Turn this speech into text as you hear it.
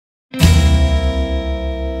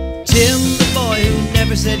Tim, the boy who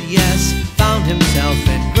never said yes, found himself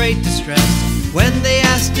in great distress. When they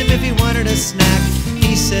asked him if he wanted a snack,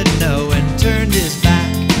 he said no and turned his back.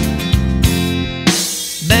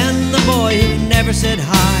 Ben, the boy who never said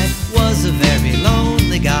hi, was a very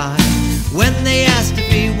lonely guy. When they asked if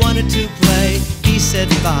he wanted to play, he said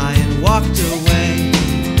bye and walked away.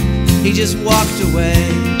 He just walked away.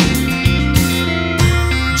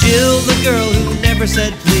 Jill, the girl who never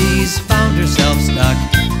said please, found herself stuck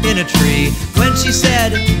in a tree. When she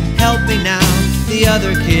said, "Help me now," the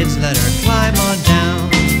other kids let her climb on down.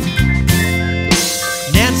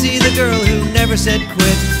 Nancy, the girl who never said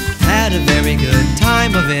quit, had a very good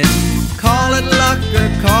time of it. Call it luck or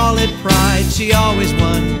call it pride, she always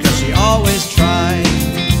won 'cause she always tried.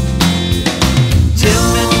 Tim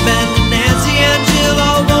and Ben and Nancy and Jill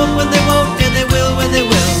all won't when they won't, and they will when they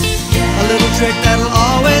will. A little trick that'll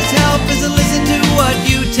always help is to listen to what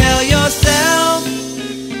you tell yourself.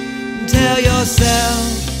 Tell yourself.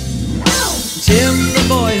 Tim, the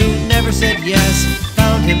boy who never said yes,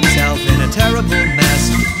 found himself in a terrible mess.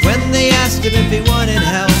 When they asked him if he wanted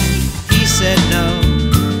help, he said no.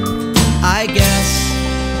 I guess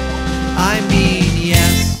I mean